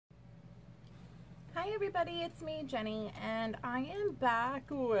Hi everybody, it's me, Jenny, and I am back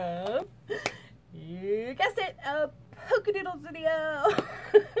with, you guessed it, a Polkadoodles video.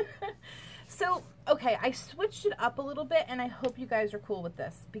 So, okay, I switched it up a little bit, and I hope you guys are cool with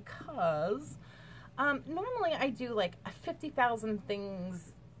this, because normally I do like 50,000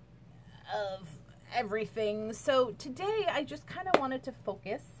 things of everything. So today I just kind of wanted to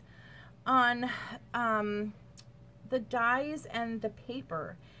focus on the dies and the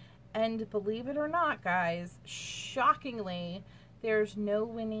paper. And believe it or not, guys, shockingly, there's no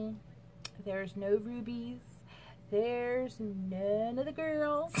Winnie, there's no Rubies, there's none of the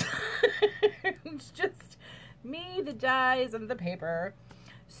girls. It's just me, the dies, and the paper.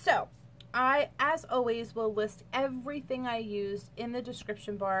 So, I, as always, will list everything I used in the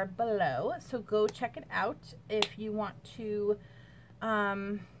description bar below. So go check it out if you want to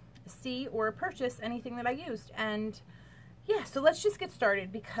see or purchase anything that I used. And yeah, so let's just get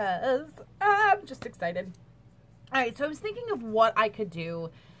started because I'm just excited. All right, so I was thinking of what I could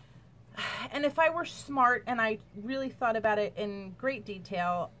do. And if I were smart and I really thought about it in great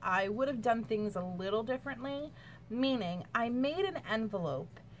detail, I would have done things a little differently. Meaning, I made an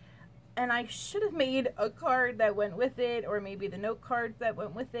envelope and I should have made a card that went with it, or maybe the note cards that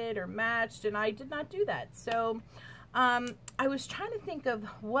went with it or matched, and I did not do that. So I was trying to think of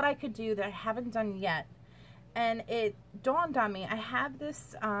what I could do that I haven't done yet. And it dawned on me, I have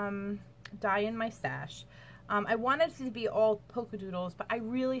this die in my stash. I wanted it to be all Polkadoodles, but I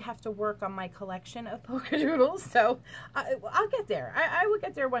really have to work on my collection of Polkadoodles. So I'll get there. I will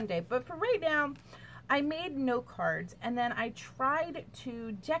get there one day. But for right now, I made note cards, and then I tried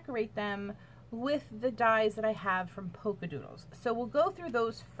to decorate them with the dies that I have from Polkadoodles. So we'll go through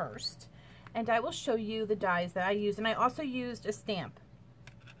those first, and I will show you the dies that I used. And I also used a stamp.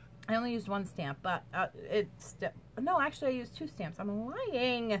 I only used one stamp, but no, actually I used two stamps. I'm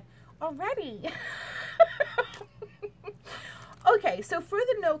lying already. Okay, so for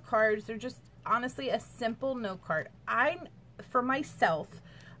the note cards, they're just honestly a simple note card. For myself,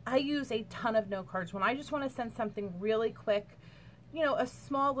 I use a ton of note cards when I just want to send something really quick. You know, a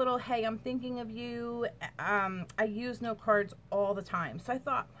small little, hey, I'm thinking of you. I use note cards all the time. So I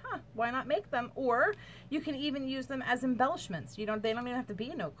thought, why not make them? Or you can even use them as embellishments. They don't even have to be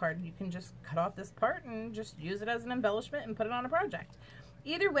a note card. You can just cut off this part and just use it as an embellishment and put it on a project.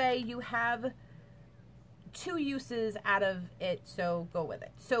 Either way, you have two uses out of it, so go with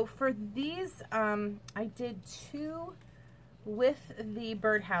it. So for these, I did two with the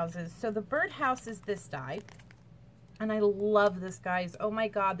birdhouses. So the birdhouse is this die. And I love this, guys. Oh my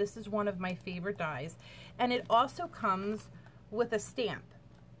God, this is one of my favorite dies. And it also comes with a stamp.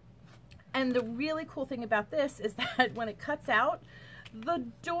 And the really cool thing about this is that when it cuts out, the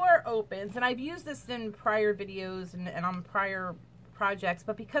door opens. And I've used this in prior videos and on prior projects,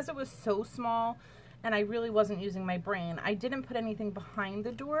 but because it was so small and I really wasn't using my brain, I didn't put anything behind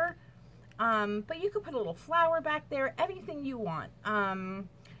the door. But you could put a little flower back there, anything you want.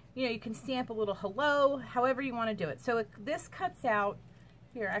 You know, you can stamp a little hello, however you want to do it. So this cuts out,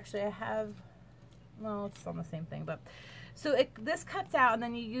 here actually I have, well, it's on the same thing, but, so this cuts out and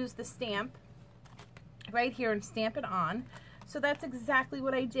then you use the stamp right here and stamp it on. So that's exactly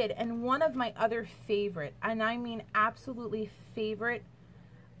what I did. And one of my other favorite, and I mean absolutely favorite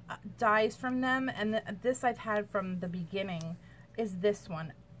dies from them, and this I've had from the beginning, is this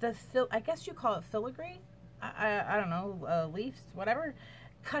one. I guess you call it filigree? I don't know, leaves, whatever.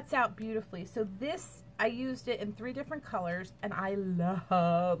 Cuts out beautifully. So this, I used it in 3 different colors, and I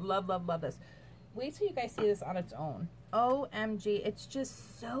love this. Wait till you guys see this on its own. OMG, it's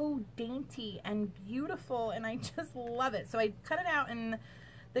just so dainty and beautiful, and I just love it. So I cut it out in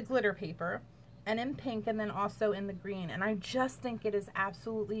the glitter paper and in pink, and then also in the green, and I just think it is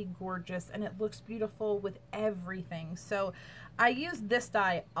absolutely gorgeous, and it looks beautiful with everything. So I use this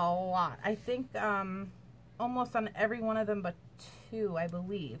die a lot. I think almost on every one of them but 2, I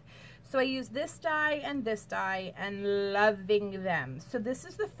believe. So I use this die and loving them. So this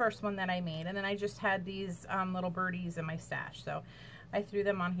is the first one that I made, and then I just had these little birdies in my stash, so I threw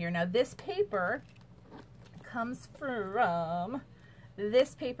them on here. Now this paper comes from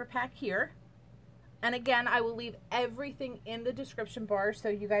this paper pack here, and again I will leave everything in the description bar so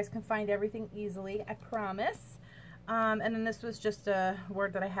you guys can find everything easily, I promise. And then this was just a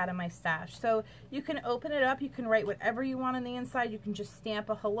word that I had in my stash. So you can open it up, you can write whatever you want on the inside, you can just stamp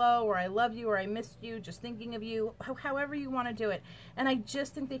a hello, or I love you, or I missed you, just thinking of you, however you want to do it. And I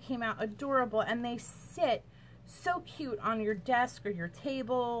just think they came out adorable, and they sit so cute on your desk or your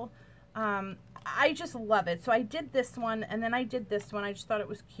table. I just love it. So I did this one, and then I did this one. I just thought it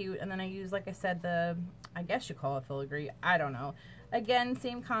was cute, and then I used, like I said, I guess you call it filigree, I don't know. Again,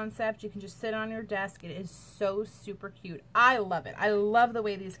 same concept. You can just sit on your desk. It is so super cute. I love it. I love the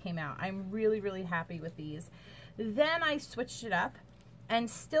way these came out. I'm really, really happy with these. Then I switched it up and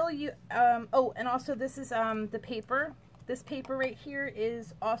still oh, and also this is the paper. This paper right here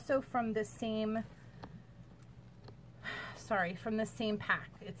is also from the same, from the same pack.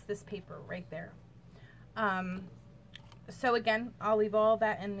 It's this paper right there. So again, I'll leave all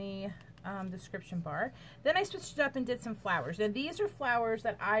that in the description bar. Then I switched it up and did some flowers. And these are flowers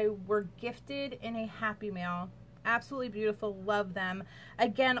that I were gifted in a Happy Mail. Absolutely beautiful. Love them.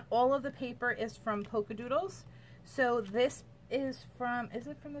 Again, all of the paper is from Polkadoodles. So this is from, is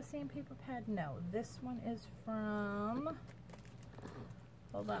it from the same paper pad? No, this one is from,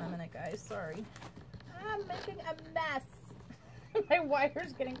 hold on a minute guys, sorry. I'm making a mess. My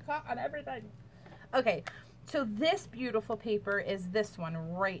wire's getting caught on everything. Okay, so this beautiful paper is this one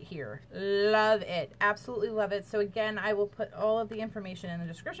right here. Love it. Absolutely love it. So again, I will put all of the information in the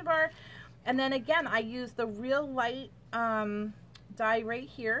description bar. And then again, I use the Real Light die right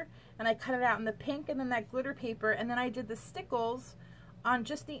here. And I cut it out in the pink and then that glitter paper. And then I did the stickles on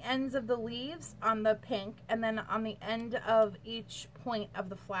just the ends of the leaves on the pink. And then on the end of each point of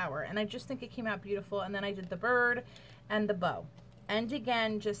the flower. And I just think it came out beautiful. And then I did the bird and the bow. And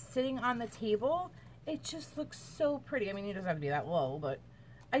again, just sitting on the table, it just looks so pretty. I mean, it doesn't have to be that low, but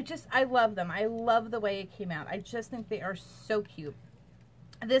I love them. I love the way it came out. I just think they are so cute.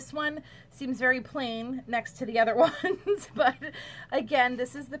 This one seems very plain next to the other ones, but again,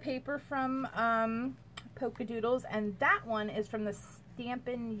 this is the paper from Polkadoodles, and that one is from the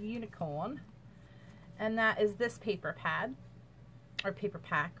Stampin Unicorn, and that is this paper pad, or paper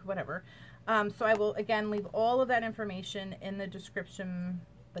pack, whatever. So I will, again, leave all of that information in the description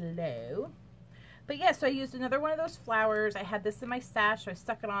below. But yeah, so I used another one of those flowers. I had this in my stash, so I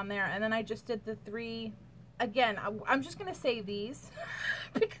stuck it on there. And then I just did the three, again, I'm just going to say these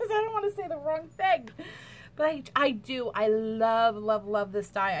because I don't want to say the wrong thing. But I do. I love, love, love this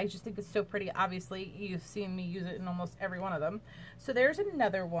die. I just think it's so pretty. Obviously, you've seen me use it in almost every one of them. So there's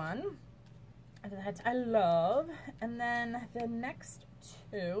another one that I love. And then the next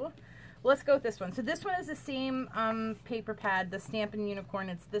two. Let's go with this one. So this one is the same paper pad, the Stampin' Unicorn.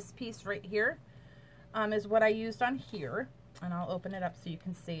 It's this piece right here is what I used on here. And I'll open it up so you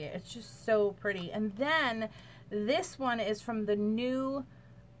can see it. It's just so pretty. And then this one is from the new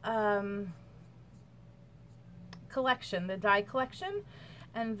collection, the die collection.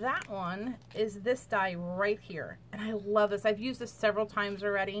 And that one is this die right here. And I love this. I've used this several times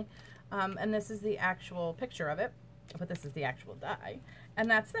already. And this is the actual picture of it. But this is the actual die. And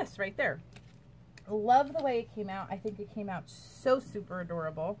that's this right there. Love the way it came out. I think it came out so super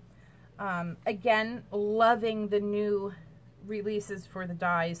adorable. Again, loving the new releases for the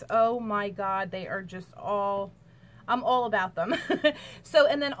dies. Oh my God, they are just all, I'm all about them. So,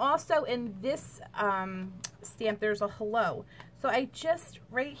 and then also in this stamp, there's a hello. So I just,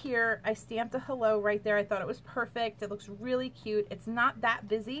 right here, I stamped a hello right there. I thought it was perfect. It looks really cute. It's not that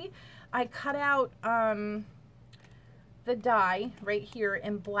busy. I cut out the die right here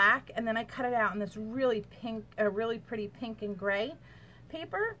in black, and then I cut it out in this really pink, really pretty pink and gray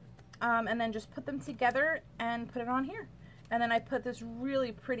paper, and then just put them together and put it on here. And then I put this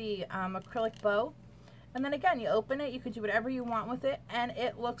really pretty acrylic bow, and then again, you open it, you could do whatever you want with it, and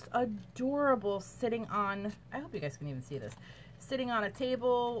it looks adorable sitting on, I hope you guys can even see this, sitting on a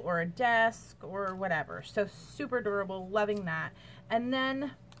table or a desk or whatever. So super adorable, loving that. And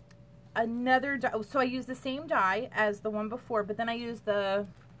then another die. So I used the same die as the one before, but then I used the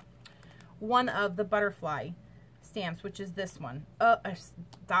one of the butterfly stamps, which is this one.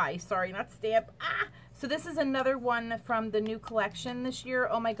 Die, sorry, not stamp. So this is another one from the new collection this year.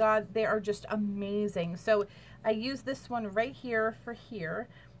 Oh my God, they are just amazing. So I used this one right here for here,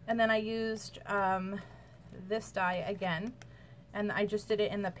 and then I used this die again, and I just did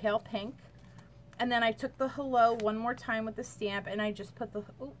it in the pale pink. And then I took the hello one more time with the stamp, and I just put the,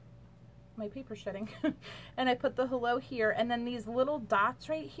 oh, my paper shedding. And I put the hello here, and then these little dots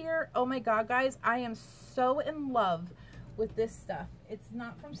right here. Oh my God, guys, I am so in love with this stuff. It's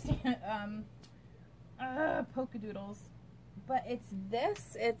not from Polkadoodles, but it's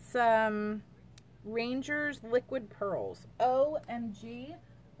this. It's Ranger's Liquid Pearls. OMG,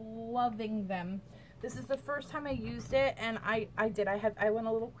 loving them. This is the first time I used it, and I went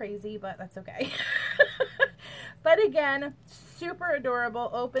a little crazy, but that's okay. But again, super adorable.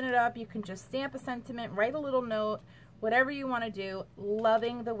 Open it up. You can just stamp a sentiment, write a little note, whatever you want to do.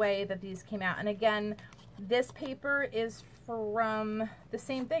 Loving the way that these came out. And again, this paper is from the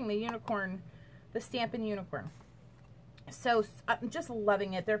same thing, the unicorn, the Stampin' Unicorn. So I'm just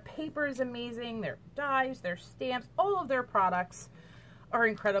loving it. Their paper is amazing. Their dies, their stamps, all of their products are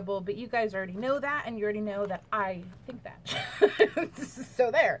incredible, but you guys already know that, and you already know that I think that.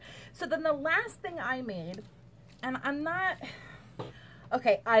 So there. So then the last thing I made, and I'm not,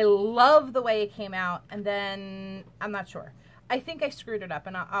 okay, I love the way it came out, and then I'm not sure. I think I screwed it up,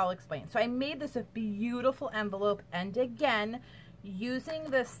 and I'll explain. So I made this a beautiful envelope, and again, using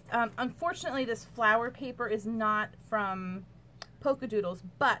this, unfortunately this flower paper is not from Polkadoodles,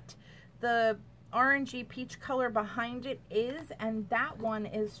 but the orangey peach color behind it is, and that one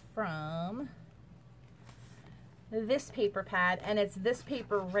is from this paper pad, and it's this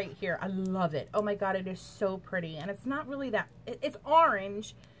paper right here. I love it. Oh my god, it is so pretty, and it's not really that, it's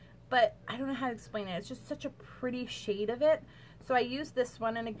orange, but I don't know how to explain it. It's just such a pretty shade of it. So I used this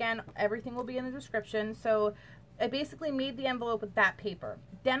one, and again, everything will be in the description. So I basically made the envelope with that paper.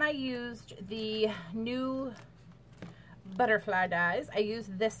 Then I used the new butterfly dies. I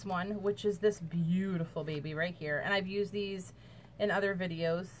used this one, which is this beautiful baby right here, and I've used these in other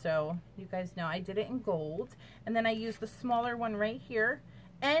videos, so you guys know I did it in gold. And then I used the smaller one right here,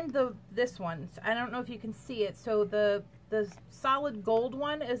 and this one. So I don't know if you can see it. So the solid gold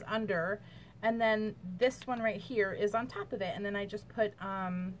one is under, and then this one right here is on top of it. And then I just put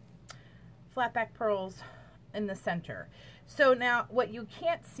flat back pearls in the center. So now what you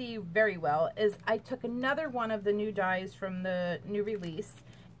can't see very well is I took another one of the new dies from the new release,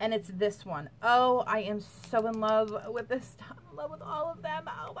 and it's this one. Oh, I am so in love with this. I'm in love with all of them.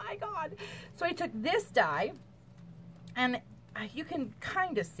 Oh my god. So I took this die, and you can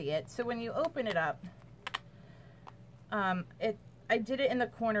kind of see it. So when you open it up, I did it in the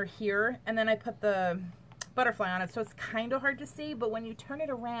corner here, and then I put the butterfly on it, so it's kind of hard to see, but when you turn it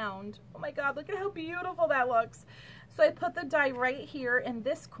around, oh my god, look at how beautiful that looks. So I put the die right here in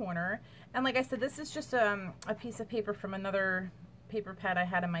this corner, and like I said, this is just a piece of paper from another paper pad I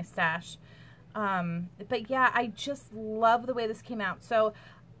had in my stash. But yeah, I just love the way this came out. So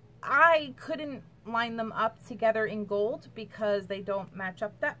I couldn't line them up together in gold because they don't match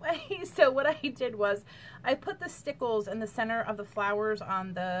up that way. So what I did was I put the stickles in the center of the flowers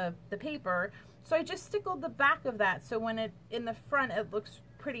on the paper. So I just stickled the back of that, so when it in the front it looks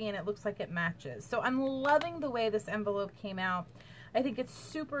pretty and it looks like it matches. So I'm loving the way this envelope came out. I think it's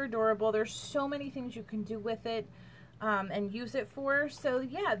super adorable. There's so many things you can do with it and use it for. So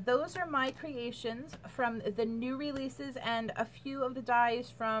yeah, those are my creations from the new releases and a few of the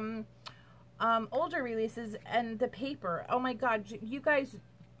dies from older releases and the paper. Oh my god, you guys,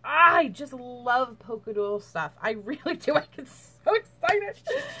 I just love Polkadoodle stuff. I really do. I get so excited.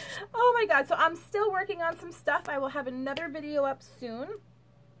 Oh my god. So I'm still working on some stuff. I will have another video up soon,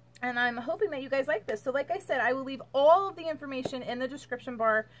 and I'm hoping that you guys like this. So like I said, I will leave all of the information in the description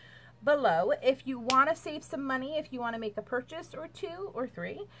bar below. If you want to save some money, if you want to make a purchase or 2 or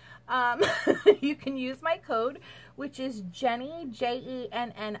 3, you can use my code, which is Jennie, Jennie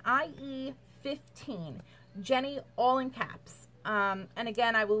 15. Jennie, all in caps. And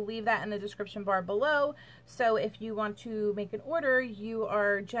again, I will leave that in the description bar below. So if you want to make an order, you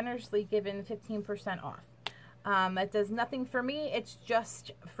are generously given 15% off. It does nothing for me. It's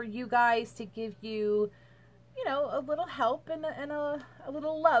just for you guys to give you, you know, a little help and a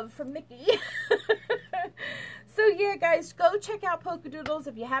little love from Nikki. So yeah, guys, go check out Polkadoodles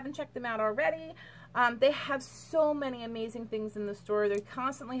if you haven't checked them out already. They have so many amazing things in the store. They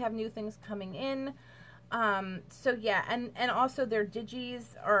constantly have new things coming in. So yeah, and also their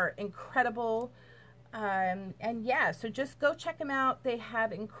digis are incredible. And yeah, so just go check them out. They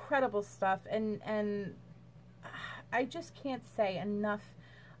have incredible stuff, and I just can't say enough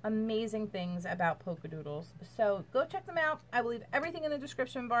amazing things about Polkadoodles. So go check them out. I will leave everything in the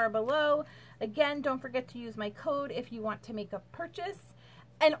description bar below. Again, don't forget to use my code if you want to make a purchase.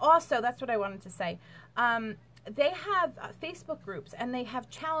 And also, that's what I wanted to say. They have Facebook groups, and they have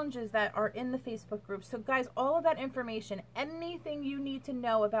challenges that are in the Facebook group. So guys, all of that information, anything you need to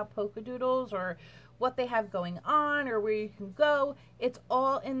know about Polkadoodles or what they have going on or where you can go, it's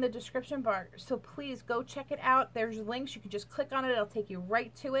all in the description bar. So please go check it out. There's links. You can just click on it. It'll take you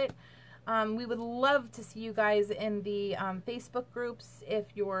right to it. We would love to see you guys in the Facebook groups if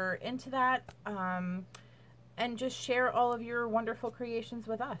you're into that. And just share all of your wonderful creations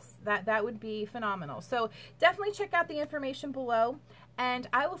with us. That would be phenomenal. So definitely check out the information below, and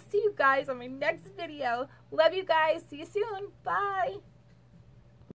I will see you guys on my next video. Love you guys. See you soon. Bye.